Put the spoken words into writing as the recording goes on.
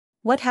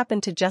What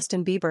happened to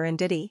Justin Bieber and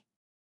Diddy?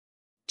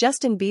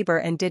 Justin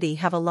Bieber and Diddy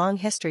have a long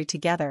history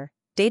together,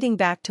 dating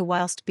back to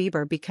whilst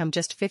Bieber became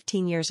just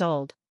 15 years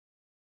old.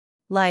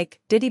 Like,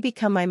 Diddy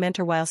become my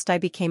mentor whilst I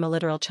became a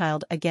literal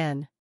child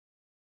again.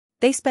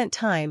 They spent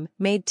time,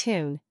 made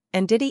tune,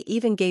 and Diddy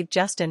even gave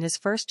Justin his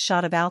first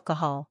shot of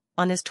alcohol,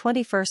 on his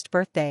 21st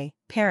birthday.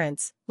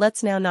 Parents,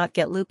 let's now not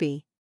get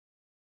loopy.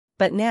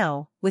 But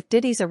now, with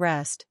Diddy's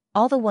arrest,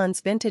 all the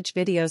one's vintage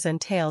videos and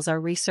tales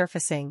are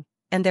resurfacing,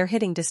 and they're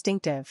hitting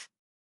distinctive.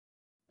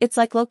 It's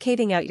like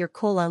locating out your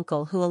cool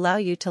uncle who allow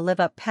you to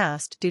live up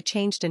past due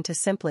changed into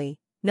simply,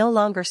 no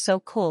longer so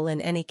cool in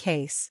any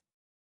case.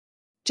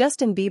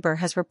 Justin Bieber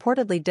has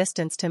reportedly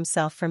distanced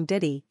himself from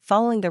Diddy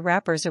following the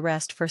rapper's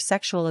arrest for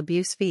sexual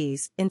abuse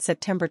fees in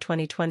September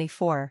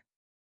 2024.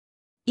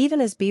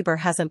 Even as Bieber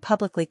hasn't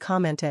publicly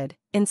commented,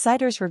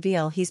 insiders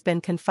reveal he's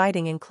been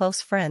confiding in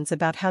close friends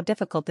about how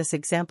difficult this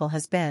example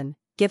has been,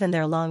 given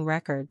their long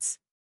records.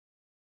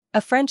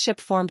 A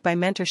friendship formed by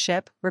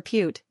mentorship,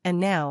 repute, and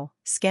now,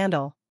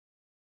 scandal.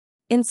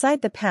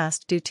 Inside the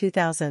past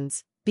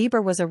 2000s,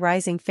 Bieber was a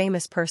rising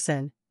famous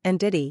person, and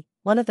Diddy,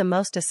 one of the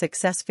most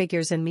success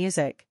figures in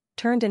music,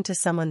 turned into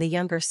someone the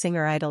younger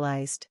singer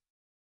idolized.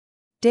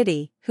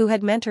 Diddy, who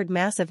had mentored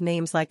massive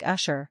names like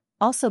Usher,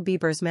 also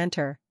Bieber's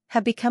mentor,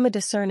 had become a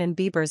discern in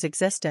Bieber's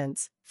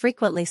existence,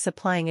 frequently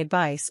supplying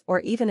advice or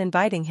even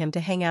inviting him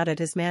to hang out at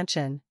his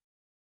mansion.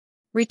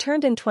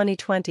 Returned in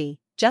 2020,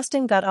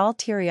 Justin got all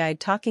teary-eyed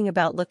talking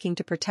about looking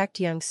to protect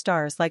young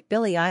stars like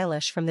Billie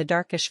Eilish from the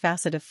darkish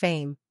facet of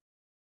fame.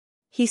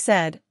 He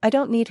said, "I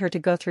don't need her to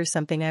go through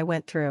something I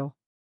went through."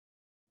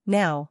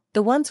 Now,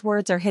 the one's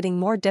words are hitting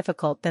more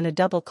difficult than a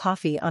double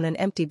coffee on an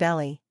empty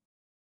belly.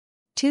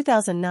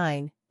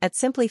 2009, at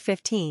simply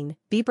 15,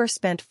 Bieber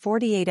spent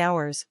 48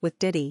 hours with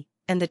Diddy,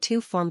 and the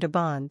two formed a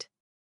bond.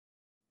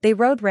 They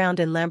rode round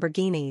in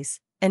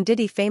Lamborghinis, and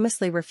Diddy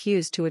famously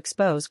refused to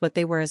expose what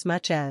they were as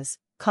much as,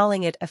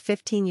 calling it a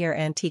 15-year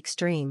antique's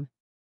dream.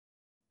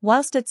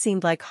 Whilst it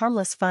seemed like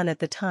harmless fun at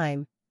the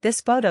time, this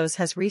photos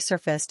has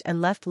resurfaced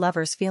and left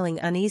lovers feeling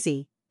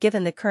uneasy,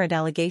 given the current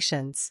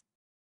allegations.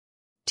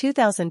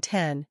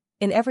 2010,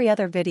 in every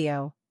other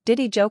video,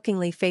 Diddy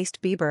jokingly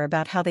faced Bieber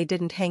about how they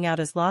didn't hang out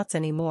as lots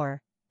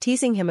anymore,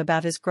 teasing him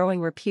about his growing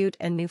repute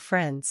and new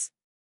friends.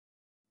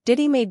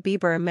 Diddy made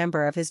Bieber a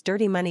member of his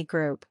Dirty Money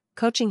group,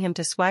 coaching him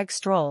to swag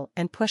stroll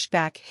and push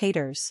back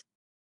haters.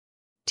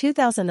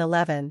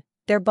 2011,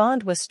 their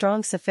bond was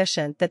strong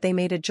sufficient that they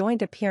made a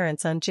joint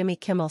appearance on Jimmy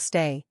Kimmel's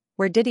Stay,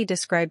 where Diddy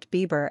described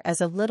Bieber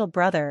as a little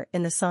brother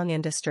in the song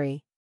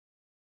industry.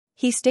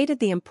 He stated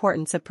the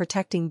importance of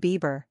protecting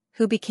Bieber,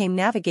 who became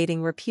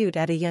navigating repute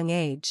at a young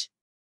age.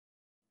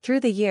 Through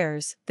the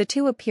years, the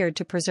two appeared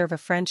to preserve a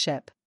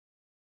friendship.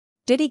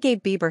 Diddy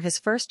gave Bieber his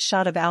first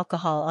shot of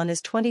alcohol on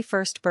his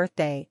 21st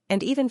birthday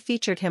and even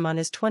featured him on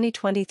his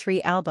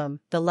 2023 album,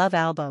 The Love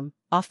Album,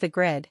 Off the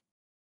Grid.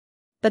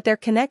 But their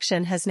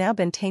connection has now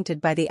been tainted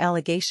by the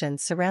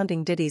allegations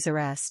surrounding Diddy's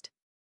arrest.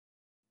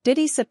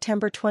 Diddy's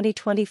September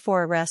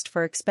 2024 arrest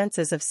for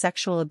expenses of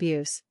sexual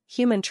abuse,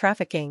 human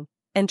trafficking,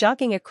 and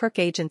jogging a crook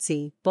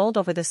agency bowled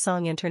over the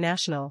song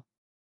International.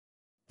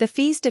 The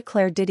fees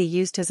declare Diddy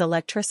used his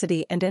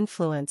electricity and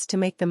influence to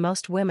make the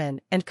most women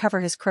and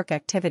cover his crook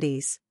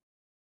activities.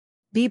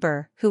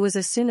 Bieber, who was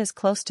as soon as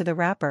close to the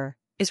rapper,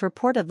 is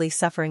reportedly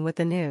suffering with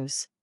the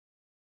news.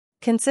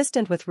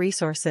 Consistent with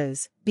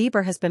resources,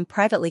 Bieber has been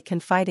privately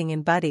confiding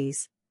in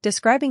buddies,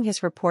 describing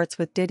his reports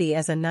with Diddy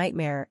as a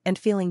nightmare and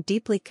feeling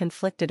deeply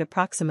conflicted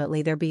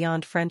approximately their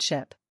beyond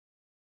friendship.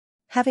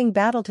 Having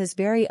battled his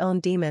very own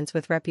demons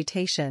with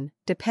reputation,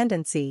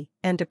 dependency,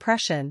 and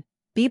depression,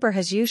 Bieber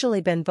has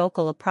usually been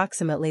vocal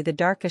approximately the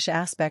darkish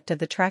aspect of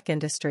the track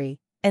industry,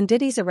 and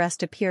Diddy's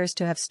arrest appears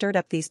to have stirred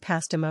up these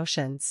past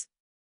emotions.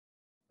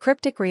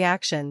 Cryptic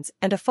reactions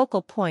and a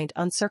focal point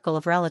on circle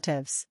of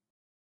relatives.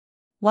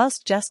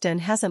 Whilst Justin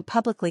hasn't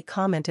publicly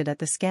commented at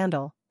the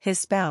scandal, his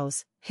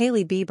spouse,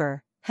 Hailey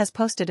Bieber, has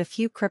posted a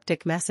few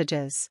cryptic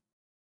messages.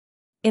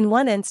 In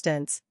one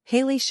instance,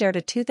 Hailey shared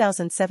a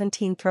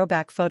 2017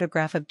 throwback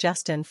photograph of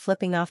Justin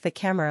flipping off the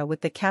camera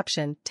with the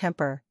caption,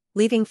 "Temper,"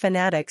 leaving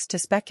fanatics to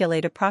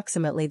speculate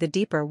approximately the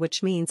deeper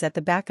which means at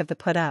the back of the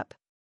put-up.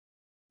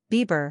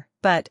 Bieber,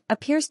 but,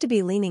 appears to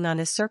be leaning on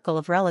his circle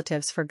of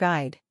relatives for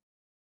guide.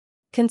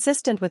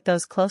 Consistent with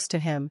those close to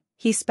him,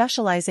 he's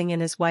specializing in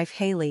his wife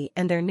Hailey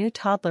and their new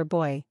toddler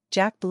boy,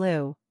 Jack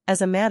Blue,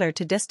 as a matter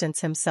to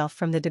distance himself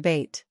from the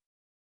debate.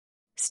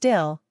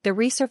 Still, the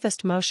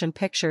resurfaced motion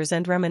pictures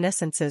and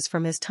reminiscences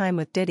from his time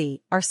with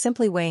Diddy are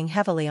simply weighing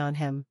heavily on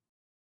him.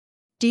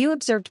 Do you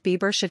observe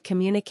Bieber should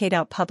communicate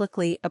out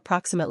publicly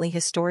approximately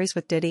his stories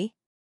with Diddy?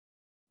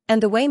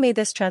 And the way may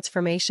this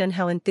transformation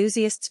how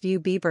enthusiasts view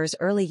Bieber's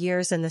early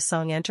years in the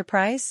song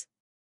enterprise?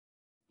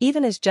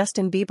 Even as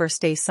Justin Bieber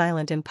stays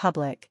silent in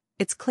public,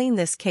 it's clear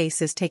this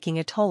case is taking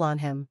a toll on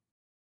him.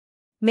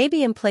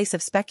 Maybe in place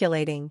of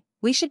speculating,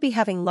 we should be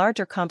having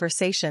larger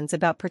conversations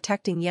about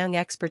protecting young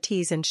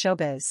expertise in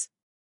showbiz.